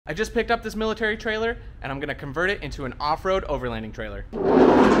I just picked up this military trailer and I'm gonna convert it into an off-road overlanding trailer.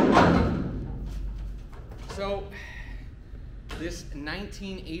 So this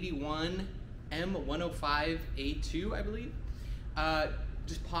 1981 M105A2, I believe,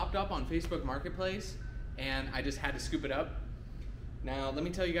 just popped up on Facebook Marketplace and I just had to scoop it up. Now, let me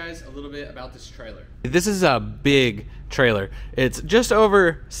tell you guys a little bit about this trailer. This is a big trailer. It's just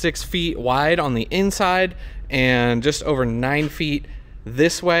over 6 feet wide on the inside and just over 9 feet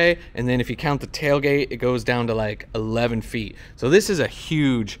this way. And then if you count the tailgate, it goes down to like 11 feet. So this is a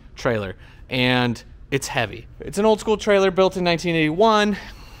huge trailer and it's heavy. It's an old school trailer built in 1981.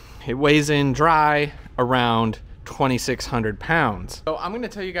 It weighs in dry around 2,600 pounds. So I'm gonna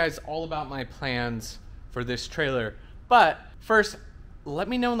tell you guys all about my plans for this trailer. But first, let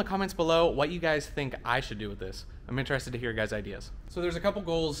me know in the comments below what you guys think I should do with this. I'm interested to hear your guys' ideas. So there's a couple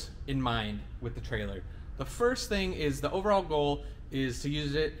goals in mind with the trailer. The first thing is the overall goal is to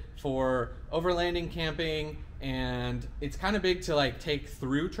use it for overlanding, camping, and it's kind of big to like take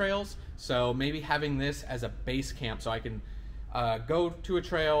through trails. So maybe having this as a base camp so I can go to a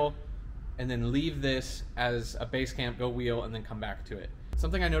trail and then leave this as a base camp, go wheel, and then come back to it.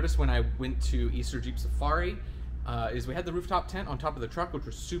 Something I noticed when I went to Easter Jeep Safari is we had the rooftop tent on top of the truck, which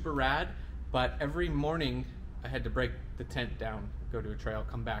was super rad, but every morning I had to break the tent down, go to a trail,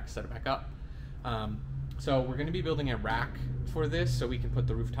 come back, set it back up. So we're gonna be building a rack for this so we can put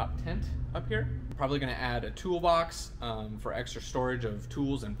the rooftop tent up here. Probably gonna add a toolbox for extra storage of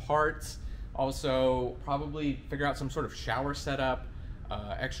tools and parts. Also, probably figure out some sort of shower setup,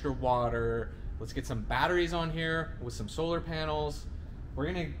 extra water. Let's get some batteries on here with some solar panels. We're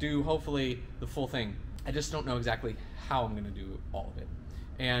gonna do, hopefully, the full thing. I just don't know exactly how I'm gonna do all of it.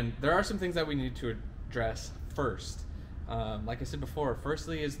 And there are some things that we need to address first. Like I said before,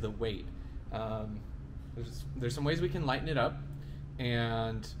 firstly is the weight. There's some ways we can lighten it up.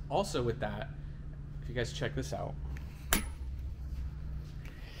 And also with that, if you guys check this out.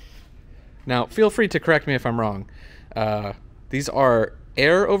 Now, feel free to correct me if I'm wrong. These are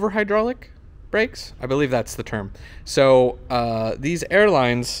air over hydraulic brakes. I believe that's the term. So these air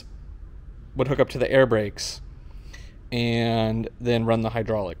lines would hook up to the air brakes and then run the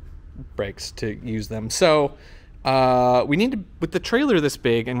hydraulic brakes to use them. So we need to, with the trailer this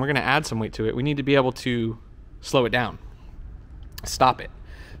big, and we're gonna add some weight to it, we need to be able to slow it down, stop it.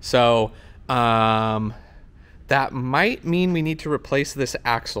 So that might mean we need to replace this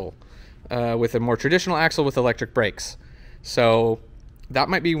axle with a more traditional axle with electric brakes. So that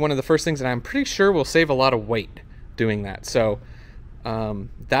might be one of the first things, and I'm pretty sure we'll save a lot of weight doing that. So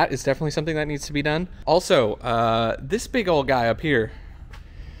that is definitely something that needs to be done. Also, this big old guy up here,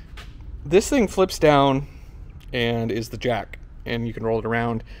 this thing flips down and is the jack, and you can roll it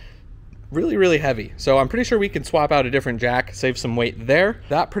around. Really, really heavy. So I'm pretty sure we can swap out a different jack, save some weight there.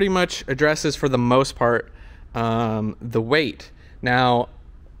 That pretty much addresses, for the most part, the weight. Now,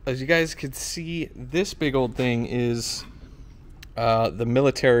 as you guys can see, this big old thing is the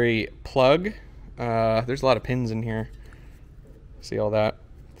military plug. There's a lot of pins in here. See all that?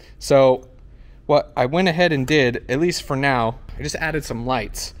 So what I went ahead and did, at least for now, I just added some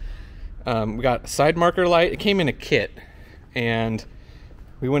lights. We got a side marker light. It came in a kit, and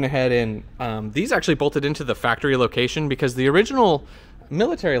we went ahead and these actually bolted into the factory location because the original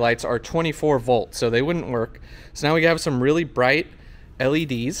military lights are 24 volts, so they wouldn't work. So now we have some really bright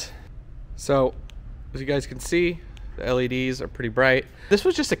LEDs. So as you guys can see, the LEDs are pretty bright. This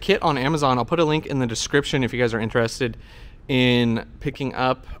was just a kit on Amazon. I'll put a link in the description if you guys are interested in picking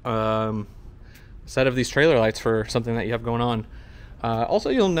up a set of these trailer lights for something that you have going on. Also,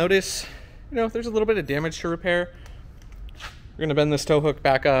 you'll notice, there's a little bit of damage to repair. We're gonna bend this tow hook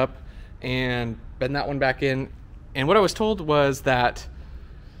back up and bend that one back in. And what I was told was that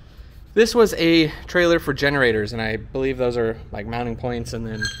this was a trailer for generators, and I believe those are like mounting points. And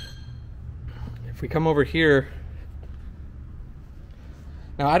then if we come over here,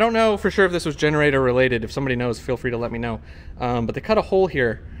 now I don't know for sure if this was generator related. If somebody knows, feel free to let me know. But they cut a hole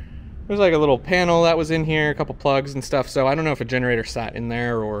here. There's like a little panel that was in here, a couple plugs and stuff. So I don't know if a generator sat in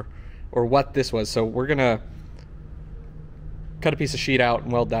there or what this was. So we're gonna cut a piece of sheet out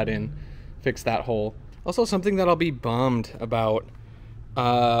and weld that in, fix that hole. Also, something that I'll be bummed about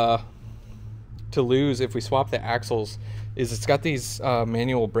to lose if we swap the axles is it's got these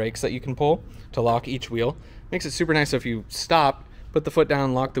manual brakes that you can pull to lock each wheel. Makes it super nice. So if you stop, put the foot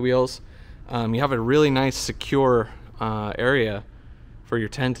down, lock the wheels, you have a really nice secure area for your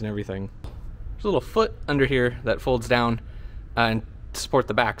tent and everything. There's a little foot under here that folds down and to support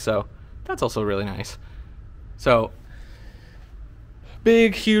the back, so that's also really nice. So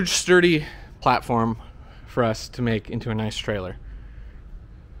big, huge, sturdy platform for us to make into a nice trailer.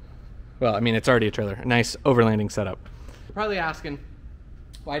 Well, I mean, it's already a trailer. A nice overlanding setup. You're probably asking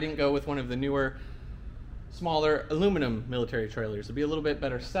why I didn't go with one of the newer, smaller aluminum military trailers. It'd be a little bit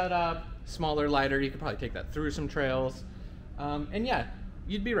better setup, smaller, lighter. You could probably take that through some trails. And yeah,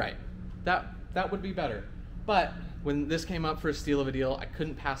 you'd be right. That would be better. But when this came up for a steal of a deal, I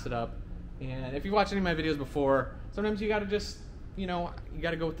couldn't pass it up. And if you've watched any of my videos before, sometimes you gotta just, you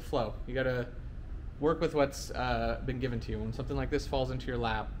gotta go with the flow. You gotta work with what's been given to you. When something like this falls into your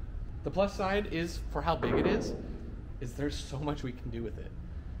lap, the plus side is, for how big it is there's so much we can do with it.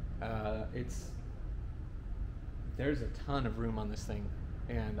 There's a ton of room on this thing,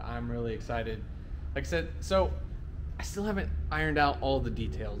 and I'm really excited. Like I said, so I still haven't ironed out all the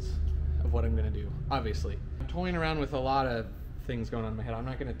details of what I'm gonna do, obviously. I'm toying around with a lot of things going on in my head. I'm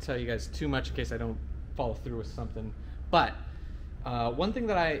not gonna tell you guys too much in case I don't follow through with something. But one thing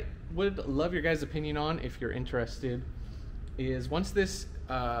that I would love your guys' opinion on, if you're interested, is once this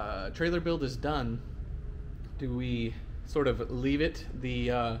trailer build is done, do we sort of leave it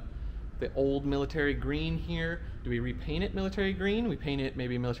the old military green here? Do we repaint it military green? We paint it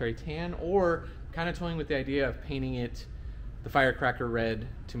maybe military tan, or kind of toying with the idea of painting it the firecracker red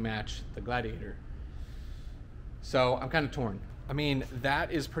to match the Gladiator. So I'm kind of torn. I mean,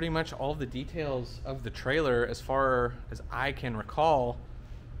 that is pretty much all of the details of the trailer as far as I can recall.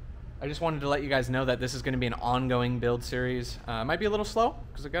 I just wanted to let you guys know that this is going to be an ongoing build series. It might be a little slow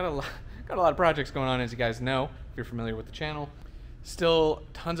because I've got a lot of projects going on, as you guys know, if you're familiar with the channel. Still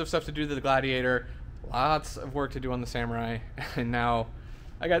tons of stuff to do to the Gladiator, lots of work to do on the Samurai, and now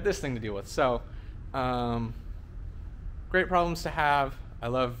I got this thing to deal with. So great problems to have. I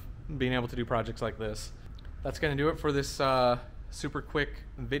love being able to do projects like this. That's going to do it for this super quick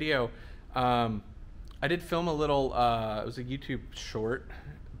video. I did film a little, it was a YouTube short,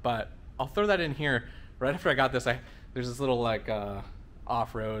 but I'll throw that in here. Right after I got this, there's this little like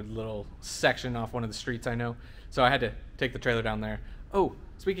off-road little section off one of the streets I know. So I had to take the trailer down there. Oh,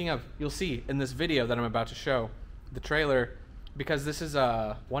 speaking of, you'll see in this video that I'm about to show, the trailer, because this is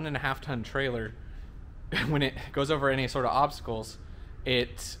a 1.5 ton trailer, when it goes over any sort of obstacles,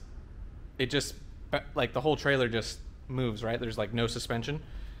 it just, like, the whole trailer just moves, right? There's like no suspension.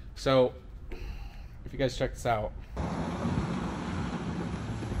 So if you guys check this out.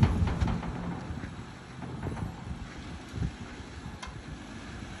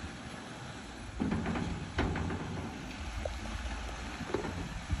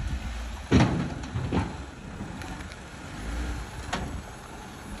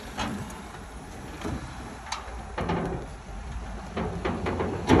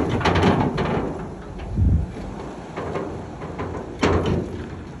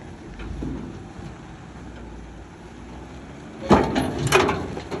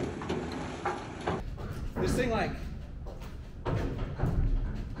 This thing, like,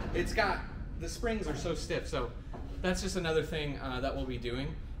 it's got, the springs are so stiff, so that's just another thing that we'll be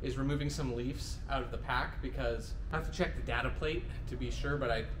doing, is removing some leaves out of the pack, because I have to check the data plate to be sure,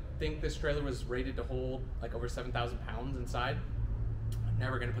 but I think this trailer was rated to hold like over 7,000 pounds inside. I'm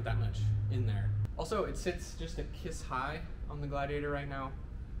never gonna put that much in there. Also, it sits just a kiss high on the Gladiator right now,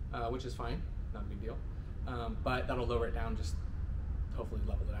 which is fine, not a big deal. But that'll lower it down, just hopefully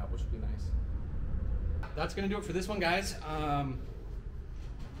level it out, which would be nice. That's gonna do it for this one, guys.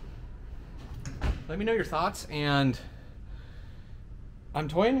 Let me know your thoughts, and I'm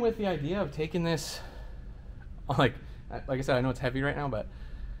toying with the idea of taking this, like I said, I know it's heavy right now, but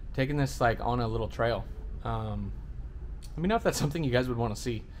taking this like on a little trail. Let me know if that's something you guys would want to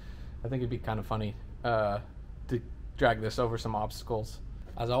see. I think it'd be kind of funny to drag this over some obstacles.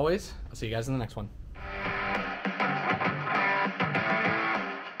 As always, I'll see you guys in the next one.